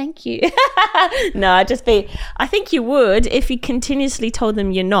 Oh, thank you. No, I'd just be. I think you would if you continuously told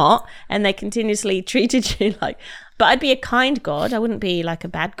them you're not, and they continuously treated you like. But I'd be a kind God. I wouldn't be like a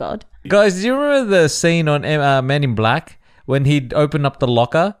bad God. Guys, do you remember the scene on Men in Black when he'd open up the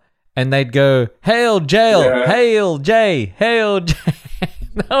locker and they'd go, "Hail jail, Yeah. hail Jay, hail Jay."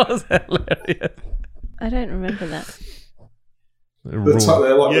 That was hilarious. I don't remember that. They're like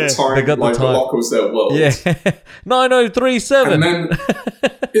Yeah. the time, They got the like the time. locker was their world. Yeah, 9037. And then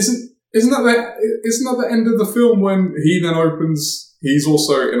isn't that the end of the film when he then opens? He's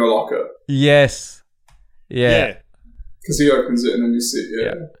also in a locker Yes. Yeah. because he opens it and then you see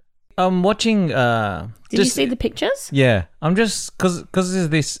Yeah. I'm watching. Did you see the pictures? Yeah, I'm just because there's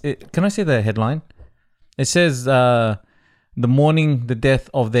this. Can I see the headline? It says the mourning the death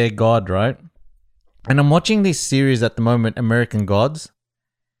of their god, right? And I'm watching this series at the moment, American Gods,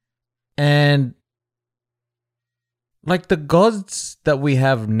 and like the gods that we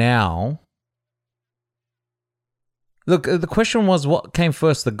have now. Look, the question was, what came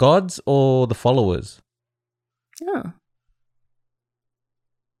first, the gods or the followers? Oh.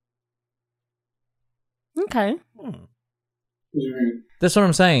 Okay. What do you mean? That's what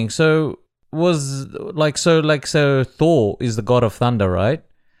I'm saying. So so Thor is the god of thunder, right?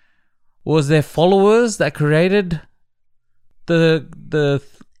 Was there followers that created the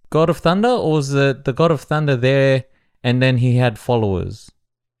god of thunder, or was the god of thunder there and then he had followers?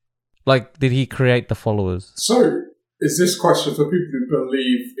 Like, did he create the followers? So, is this question for people who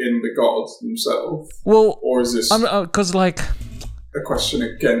believe in the gods themselves, Well, or is this because like, a question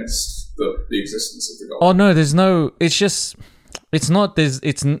against the existence of the gods? oh no, there's no. It's just, it's not.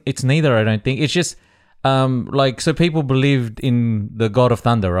 It's neither. I don't think. It's just, like, so people believed in the god of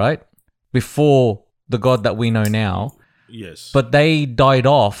thunder, right? Before the god that we know now. Yes. But they died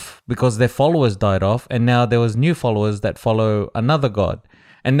off because their followers died off, and now there was new followers that follow another god.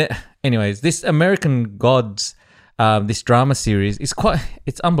 And anyways, this American Gods, this drama series is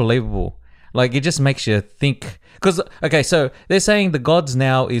it's unbelievable. Like, it just makes you think. Because okay, so they're saying the gods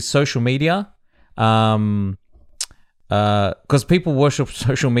now is social media, because people worship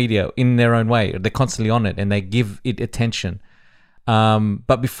social media in their own way. They're constantly on it and they give it attention.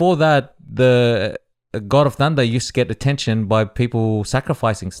 But before that, the God of Thunder used to get attention by people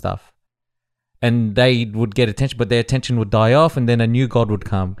sacrificing stuff. And they would get attention, but their attention would die off, and then a new god would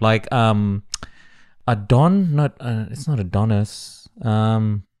come. Like, it's not Adonis.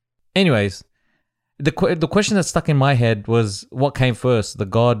 Anyways, the question that stuck in my head was, what came first, the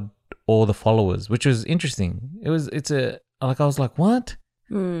god or the followers? Which was interesting. I was like, what?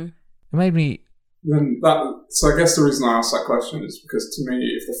 It made me... So I guess the reason I asked that question is because, to me,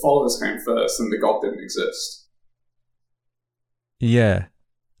 if the followers came first, then the god didn't exist. Yeah.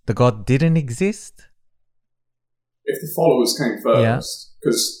 The god didn't exist? If the followers came first,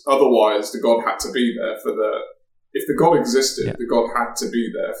 because otherwise the god had to be there for the... If the god existed, the god had to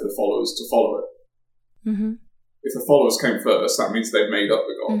be there for the followers to follow it. Mm-hmm. If the followers came first, that means they made up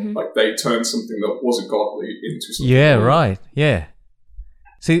the god. Mm-hmm. Like, they turned something that wasn't godly into something. Yeah, godly. right. Yeah.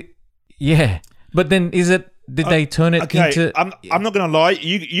 See, yeah. But then did they turn it into... I'm not gonna lie,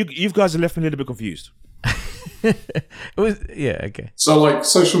 you guys have left me a little bit confused. It was, yeah, okay. So, like,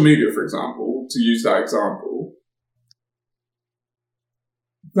 social media, for example, to use that example,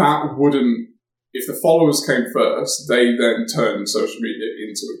 that wouldn't... If the followers came first, they then turned social media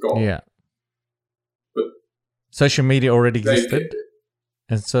into a god. Yeah. But social media already They- existed,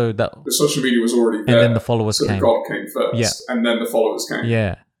 and so that, The social media was already there. and then the followers so came. the God came first, Yeah. and then the followers came.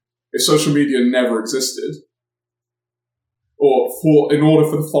 Yeah, If social media never existed, or in order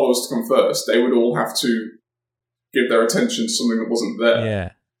for the followers to come first, they would all have to give their attention to something that wasn't there.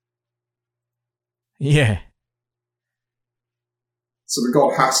 yeah, yeah. So the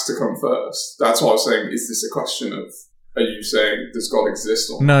God has to come first. That's why I was saying, is this a question of, are you saying, does God exist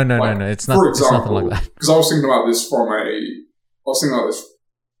or No, not? no, Like, no, no. It's for not. It's nothing example, like that. Because I was thinking about this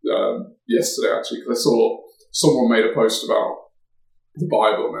yesterday, actually, because I saw someone made a post about the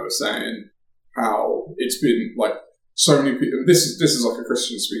Bible, and they were saying how it's been, like, so many people, this is like a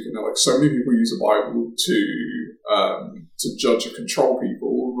Christian speaking, they're like, so many people use the Bible to judge and control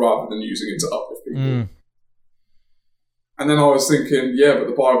people rather than using it to uplift people. Mm. And then I was thinking, yeah, but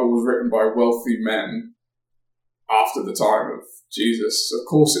the Bible was written by wealthy men after the time of Jesus. Of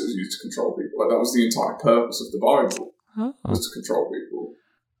course it was used to control people. Like, that was the entire purpose of the Bible, Oh. was to control people.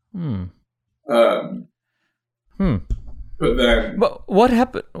 Hmm. But then... But what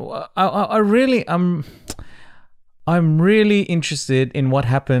happened? I'm really interested in what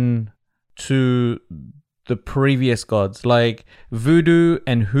happened to the previous gods, like voodoo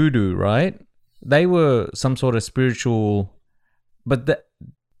and hoodoo, right? They were some sort of spiritual, but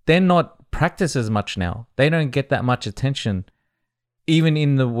they're not practiced as much now. They don't get that much attention, even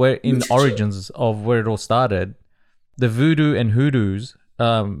in the origins of where it all started. The voodoo and hoodoos,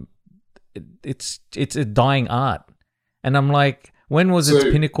 it's a dying art, and I'm like, when was its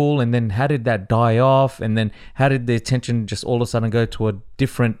pinnacle, and then how did that die off, and then how did the attention just all of a sudden go to a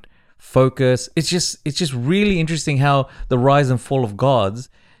different focus? It's just really interesting how the rise and fall of gods.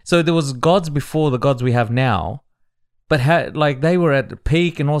 So there was gods before the gods we have now, but they were at the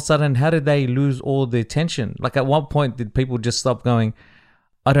peak, and all of a sudden, how did they lose all the attention? Like, at what point did people just stop going,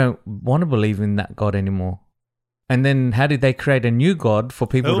 I don't want to believe in that god anymore? And then how did they create a new god for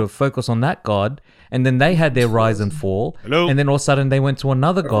people to focus on that god? And then they had their rise and fall. Hello? And then all of a sudden they went to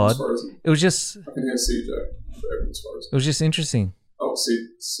another god. Frozen. It was just, I can hear CJ. Everyone's frozen. it was just interesting. Oh,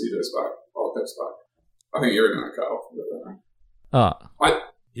 CJ's back. Oh, Pep's back. I think you're in that cut off. Oh,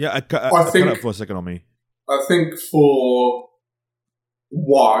 Yeah, I I cut think- up for a second on me. I think for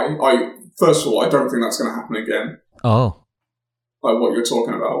why, first of all, I don't think that's going to happen again. oh, Like what you're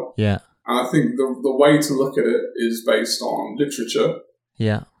talking about. yeah, And I think the way to look at it is based on literature.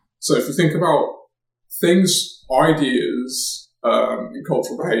 yeah, So if you think about things, ideas, and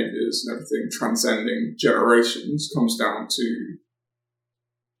cultural behaviours and everything transcending generations comes down to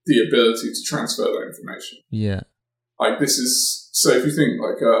the ability to transfer that information. yeah, Like this is, so if you think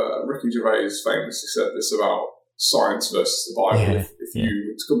like Ricky Gervais famously said this about science versus the Bible, Yeah, if you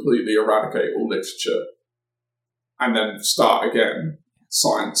were to completely eradicate all literature and then start again,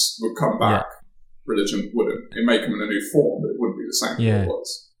 science would come back, religion wouldn't. It may come in a new form, but it wouldn't be the same as it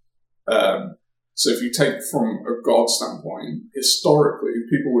was. So if you take from a God standpoint, historically,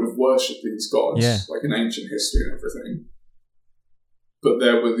 people would have worshipped these gods, like in ancient history and everything. But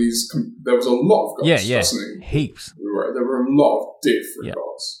there was a lot of gods. Fascinating. heaps. Right, there were a lot of different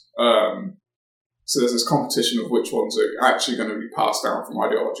gods. So there's this competition of which ones are actually going to be passed down from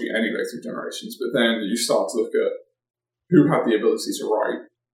ideology anyway through generations. But then you start to look at who had the ability to write.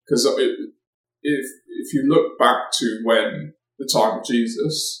 Because if you look back to when the time of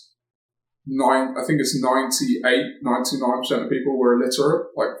Jesus, I think it's 99% of people were illiterate.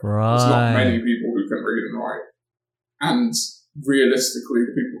 Like, there's not many people who can read and write. And realistically,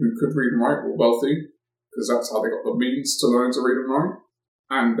 the people who could read and write were wealthy, because that's how they got the means to learn to read and write.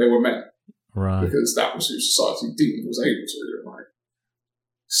 And they were men. Right. Because that was who society deemed was able to read and write.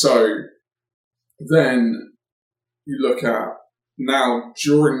 So then you look at now,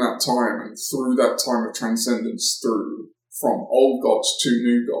 during that time and through that time of transcendence, from old gods to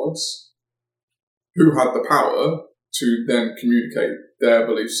new gods, who had the power to then communicate their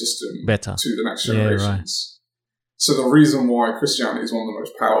belief system Better to the next generations. Yeah, right. So the reason why Christianity is one of the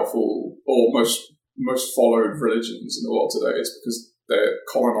most powerful or most followed religions in the world today is because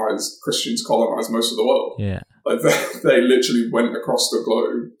Christians colonized most of the world. Yeah. Like they literally went across the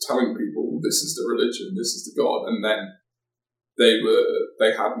globe telling people this is the religion, this is the God, and then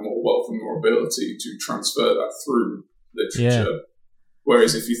they had more wealth and more ability to transfer that through literature. Yeah.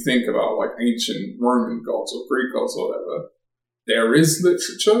 Whereas if you think about like ancient Roman gods or Greek gods or whatever, there is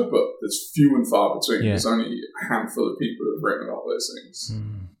literature, but there's few and far between. Yeah. There's only a handful of people who have written about those things.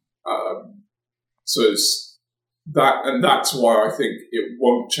 So it's that, and that's why I think it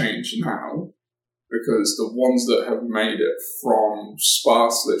won't change now, because the ones that have made it from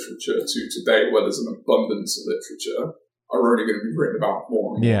sparse literature to today, where there's an abundance of literature, are only going to be written about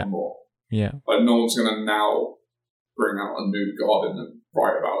more and more and more. Yeah. Like no one's going to now bring out a new god and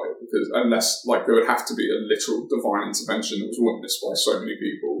write about it, because unless like there would have to be a literal divine intervention that was witnessed by so many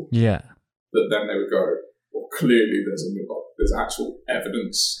people, Yeah. that then they would go, well, clearly there's a new god. There's actual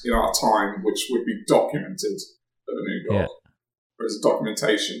evidence in our time which would be documented of a new god. Yeah. Whereas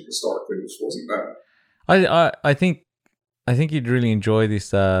documentation historically which wasn't there. I think you'd really enjoy this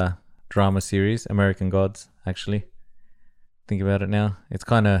drama series, American Gods. Actually, think about it now. It's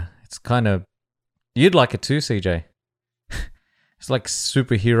kind of. You'd like it too, CJ. It's like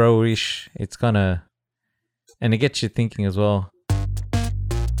superhero-ish. It's kind of, and it gets you thinking as well.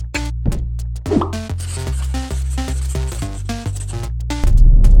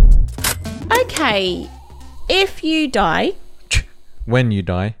 Okay, if you die, When you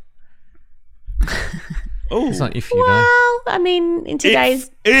die, Oh, it's not if you die. well, I mean, in today's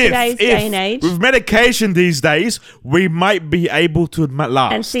day and age, with medication these days, we might be able to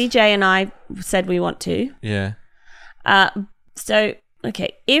last. and CJ and I said we want to. Yeah. So,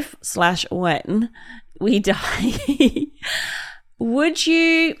 okay, if/when we die, would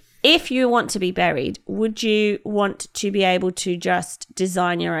you, if you want to be buried, would you want to be able to just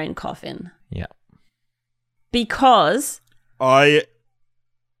design your own coffin? Yeah. Because I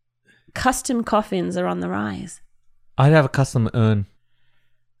custom coffins are on the rise. I'd have a custom urn.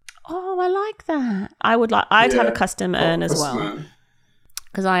 Oh, I like that. I'd have a custom urn as Custom well, urn.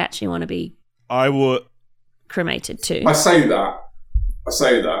 because I actually want to be would. cremated too. I say that.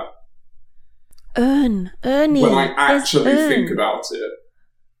 Urny. When I actually There's think urn. about it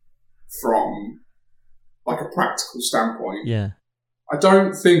from like a practical standpoint, Yeah. I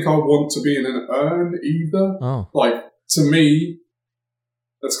don't think I want to be in an urn either. Oh. Like, to me,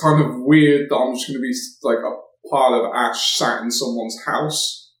 that's kind of weird that I'm just going to be like a pile of ash sat in someone's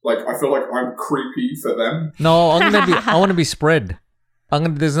house. Like, I feel like I'm creepy for them. No, I want to be spread.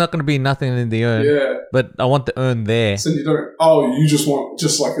 There's not gonna be nothing in the urn. Yeah. But I want the urn there. So you don't. Oh, you just want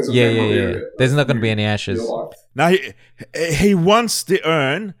just like as a Yeah. memorabilia. There's not gonna be any ashes. Your life. Now he wants the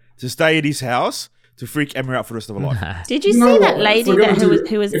urn to stay at his house to freak Emma out for the rest of her life. Did you You know see that what? lady If we're gonna who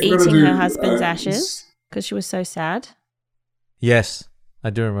was if we're gonna eating do her husband's urns, ashes because she was so sad? Yes, I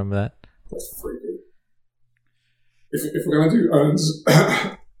do remember that. That's freaky. If we're going to do urns,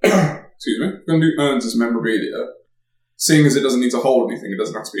 excuse me, if we're going to do urns as memorabilia, seeing as it doesn't need to hold anything, it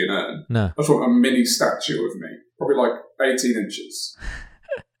doesn't have to be an urn. No. I just want a mini statue of me, probably like 18 inches,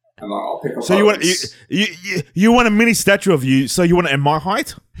 and like, I'll pick up. So you want others. you want a mini statue of you? So you want it in my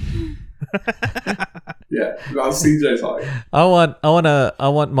height? Yeah, that's CJ's height. I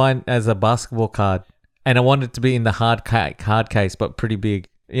want mine as a basketball card, and I want it to be in the hard case, but pretty big.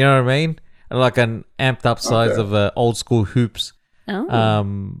 You know what I mean? Like an amped up size Okay. of old school hoops Oh,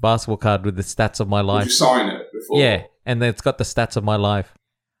 basketball card with the stats of my Would life. you sign it before? Yeah, and then it's got the stats of my life.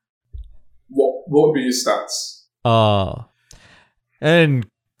 What would be your stats? And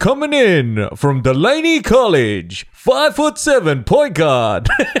coming in from Delaney College, 5'7" point guard.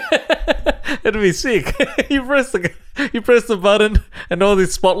 It'd be sick. you press the button, and all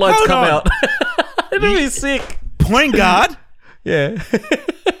these spotlights Hold come on. out. It'd be sick. Point guard, Yeah.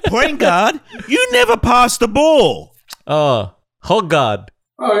 point guard. You never pass the ball. Oh, hog guard.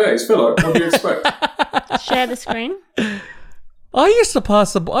 Oh yeah, it's Phillip. What do you expect? share the screen. I used to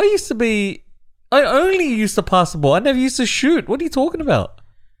pass the ball. I only used to pass the ball. I never used to shoot. What are you talking about?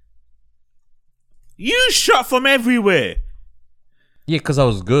 You shot from everywhere. Yeah, because I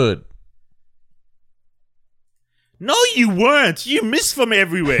was good. No, you weren't. You missed from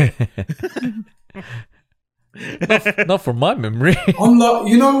everywhere. Not from my memory. I'm like,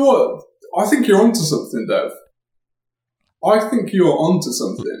 you know what? I think you're onto something, Dev. I think you're onto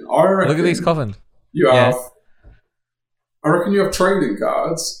something. I reckon Look at these coffins. You Yeah. have. I reckon you have trading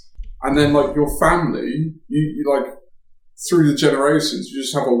cards, and then like your family, you like through the generations, you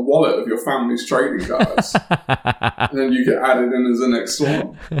just have a wallet of your family's trading cards, and then you get added in as the next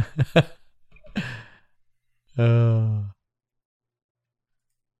one.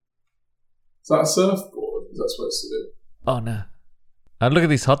 Is that a surfboard? Is that supposed to be? Oh no! Look at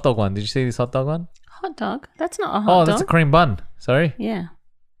this hot dog one. Did you see this hot dog one? Hot dog? That's not a Oh, hot dog. that's a cream bun. Sorry. Yeah.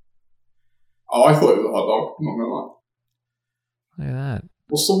 Oh, I thought it was a hot dog. I'm not gonna lie. Look at that.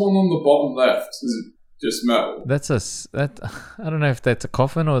 What's the one on the bottom left? Is it just metal? That I don't know if that's a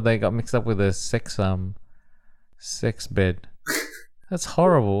coffin or they got mixed up with a sex bed. That's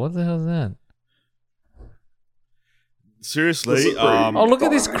horrible. What the hell is that? Seriously. That's a pretty Oh, look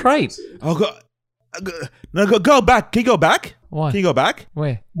at this dominant- crate. Oh, go back. Can you go back? Why? Can you go back?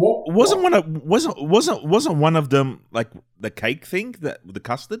 Where? What? Wasn't one of them like the cake thing, the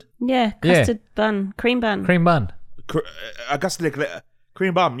custard? Yeah, Yeah. custard bun, cream bun. Cream bun. Custard eclair.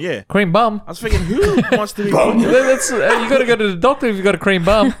 Cream bum, yeah. Cream bum. I was thinking, who wants to be That's, you got to go to the doctor if you got a cream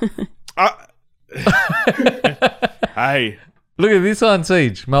bum. Hey. Look at this one,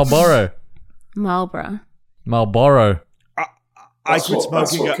 Siege. Marlboro. Marlborough. I quit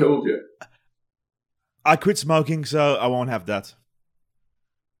That's smoking. what killed you. I quit smoking, so I won't have that.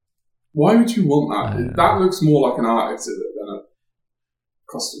 Why would you want that? That looks more like an art exhibit than a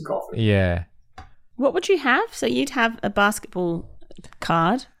custom coffee. Yeah. What would you have? So you'd have a basketball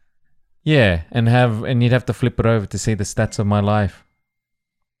card. Yeah, and you'd have to flip it over to see the stats of my life.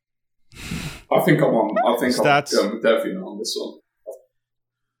 I think I'm on. I think Stats. I'm definitely not on this one.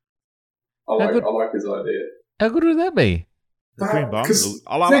 I like his idea. How good would that be? The cream bun. 'cause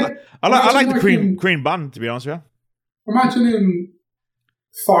I like the imagine cream bun, to be honest with you. Imagine in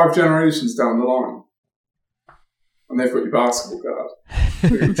 5 generations down the line, and they've got your basketball card,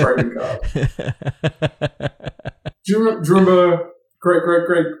 your trading card. Do you remember great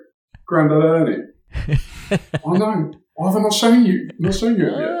granddad Ernie? Oh no, why have I not shown you? I'm not showing you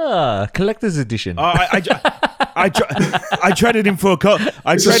it yet. Collector's edition. I traded him for a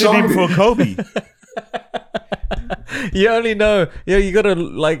Kobe. You only know. Yeah, you gotta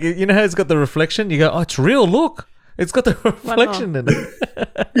like. You know how it's got the reflection. You go, oh, it's real. Look, it's got the reflection in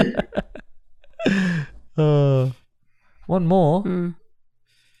it. One more. Mm.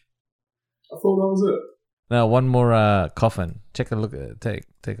 I thought that was it. No, one more. Coffin. Take a look at. Take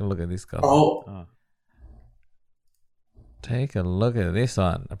a look at this coffin. Oh, Take a look at this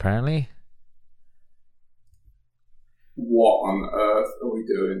one. Apparently, what on earth are we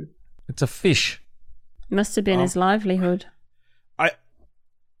doing? it's a fish. Must have been his livelihood.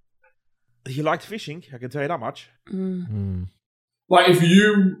 He liked fishing, I can tell you that much. Like if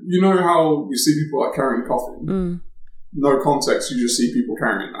you know how you see people like carrying coffin, no context, you just see people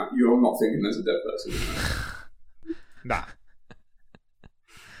carrying that. You're not thinking there's a dead person. Nah.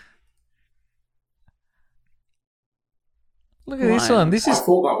 Look at this one. This I is.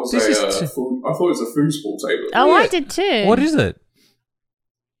 thought that was this is I thought it was a foosball table. Oh, I did too. What is it?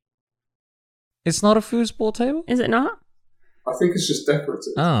 It's not a foosball table. Is it not? I think it's just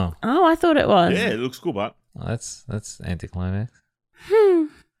decorative. Oh, Oh, I thought it was. Yeah, it looks cool, but that's anticlimax. What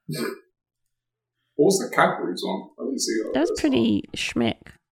was the Cadbury's one? I didn't see that. That was pretty schmick.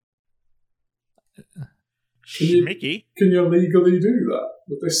 Schmicky. Can you legally do that?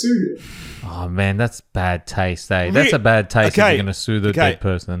 Would they sue you? Oh man, that's bad taste, eh? That's a bad taste if Okay. you're gonna sue the dead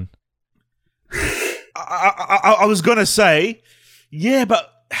person. I was gonna say, yeah, but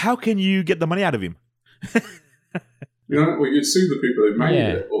how can you get the money out of him? You know, well, you'd sue the people who made Yeah.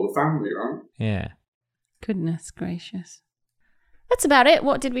 it or the family, right? Yeah. Goodness gracious. That's about it.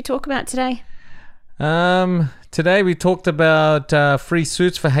 What did we talk about today? Today we talked about free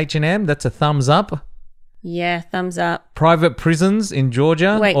suits for H&M. That's a thumbs up. Yeah, thumbs up. Private prisons in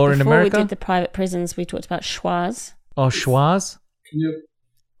Georgia Wait, or in before America. we did the private prisons, we talked about schwas. Oh, schwas. Can you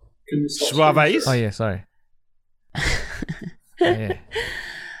stop Suaves? Oh yeah, sorry. Yeah.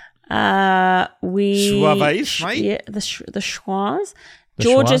 Suaves, mate? Yeah, the schwas. The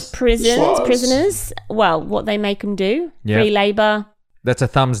Georgia's schwas? prisoners. Well, what they make them do. Yeah. Free labor, That's a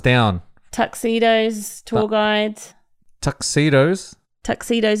thumbs down. tuxedos, tour guides, Tuxedos.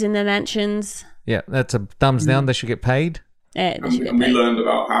 tuxedos in their mansions. Yeah, that's a thumbs down. They should get paid. They should get And we paid. learned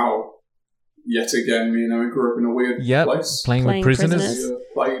about how, yet again, me and Emma grew up in a weird Yep. place. Playing with Playing prisoners. prisoners.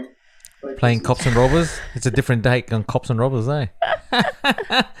 Played Playing prisoners. cops and robbers. It's a different take on cops and robbers, eh?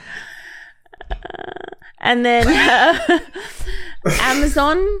 And then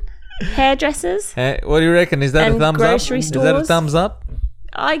Amazon hairdressers. What do you reckon? Is that a And thumbs grocery up? Is that a stores. thumbs up?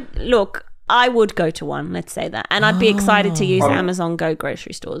 I would go to one, let's say that. And I'd be excited to use Oh. Amazon Go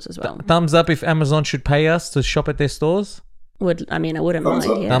grocery stores as well. Thumbs up if Amazon should pay us to shop at their stores. I wouldn't Thumbs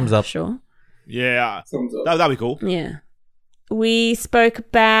mind. up. Yeah, Thumbs up. Sure. Yeah, Thumbs up. that'd be cool. Yeah. We spoke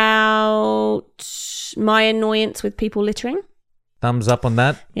about my annoyance with people littering. Thumbs up on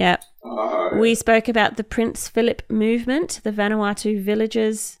that. Yeah. We spoke about the Prince Phillip movement, the Vanuatu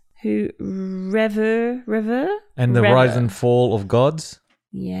villagers who revere. And the rise and fall of gods.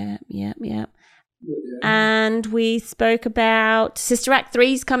 Yeah. And we spoke about Sister Act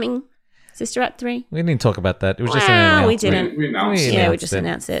 3's coming. Sister Act 3. We didn't talk about that. It was just an Wow, we announcement. didn't. We announced We it. Yeah, we announced just it.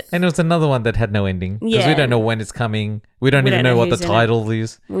 announced it. And it was another one that had no ending. Because Yeah. we don't know when it's coming. We don't even know what the who's in it. title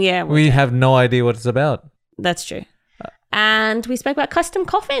is. Yeah, We have no idea what it's about. that's true. And we spoke about custom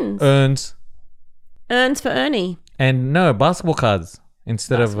coffins. Urns. Urns for Ernie. And no, basketball cards.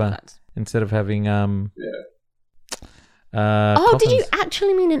 Instead Basketball of cards. having Oh, did you coffins.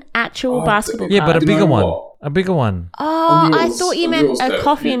 actually mean an actual Oh, basketball Yeah, but a card? You know bigger one. what? A bigger one. Oh, On I yours- thought you on meant yours, a Dave,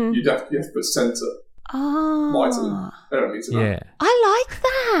 coffin. You have to put centre. Might have. Oh, They don't need to know. Yeah. I like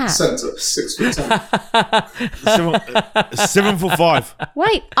that. Centre, 6'10". 7'5".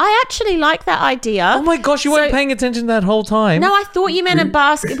 Wait, I actually like that idea. Oh my gosh, you weren't paying attention that whole time. No, I thought you meant a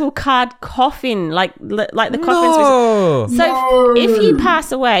basketball card coffin, like the coffins. No. So No. if you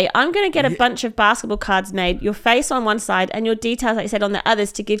pass away, I'm going to get a bunch of basketball cards made, your face on one side and your details, like you said, on the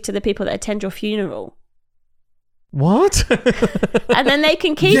others to give to the people that attend your funeral. What? And then they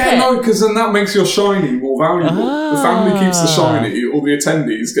can keep Yeah, it. no, because then that makes your shiny more valuable. The family keeps the shiny, all the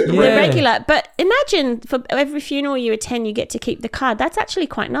attendees get the The Yeah. regular. But imagine for every funeral you attend, you get to keep the card. That's actually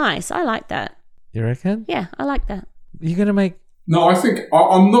quite nice. I like that. You reckon? Yeah, I like that. You're going to make... No, I think,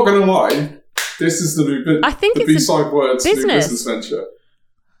 I'm not going to lie, this is the new I think the it's a B-side words new business. business venture.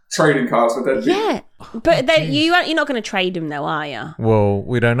 Trading cards for dead people. Yeah. But you're not going to trade them though, are you? Well,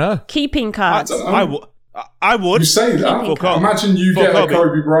 we don't know. Keeping cards. I would. You say that. For Kobe. Imagine you For get Kobe. a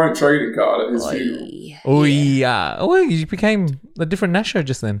Kobe Bryant trading card at his Oi. funeral. Oh, yeah. Oh, you became a different Nasho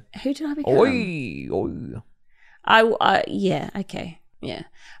just then. Who did I become? Oi. Yeah, okay. Yeah.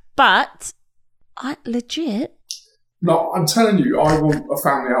 But I legit No, I'm telling you, I want a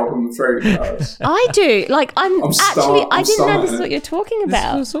family album of trading cards. I do. Like I didn't know starting this is it. what you're talking This is what I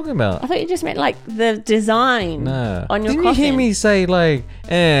about. was talking about. I thought you just meant like the design No. on your Didn't coffin. you hear me say like,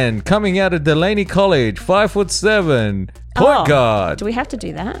 and coming out of Delaney College, 5'7", point guard? Do we have to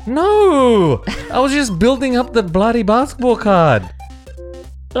do that? No, I was just building up the bloody basketball card.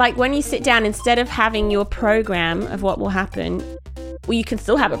 Like when you sit down, instead of having your program of what will happen, well, you can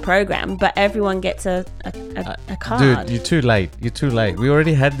still have a program, but everyone gets a card. Dude, you're too late. You're too late. We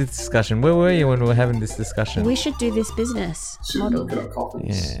already had this discussion. Where were you when we were having this discussion? We should do this business Should model. look at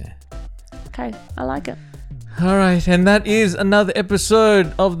Coffins. Yeah. Okay, I like it. All right, and that is another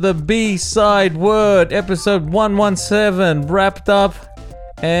episode of the B-Side Word, episode 117, wrapped up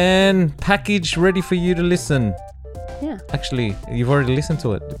and packaged, ready for you to listen. Yeah. Actually, you've already listened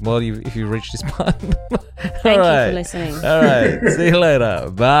to it. Well, if you reached this part. Thank you for listening. All right, see you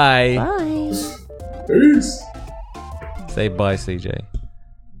later. Bye. Bye. Peace. Say bye, CJ.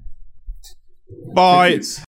 Bye. Peace.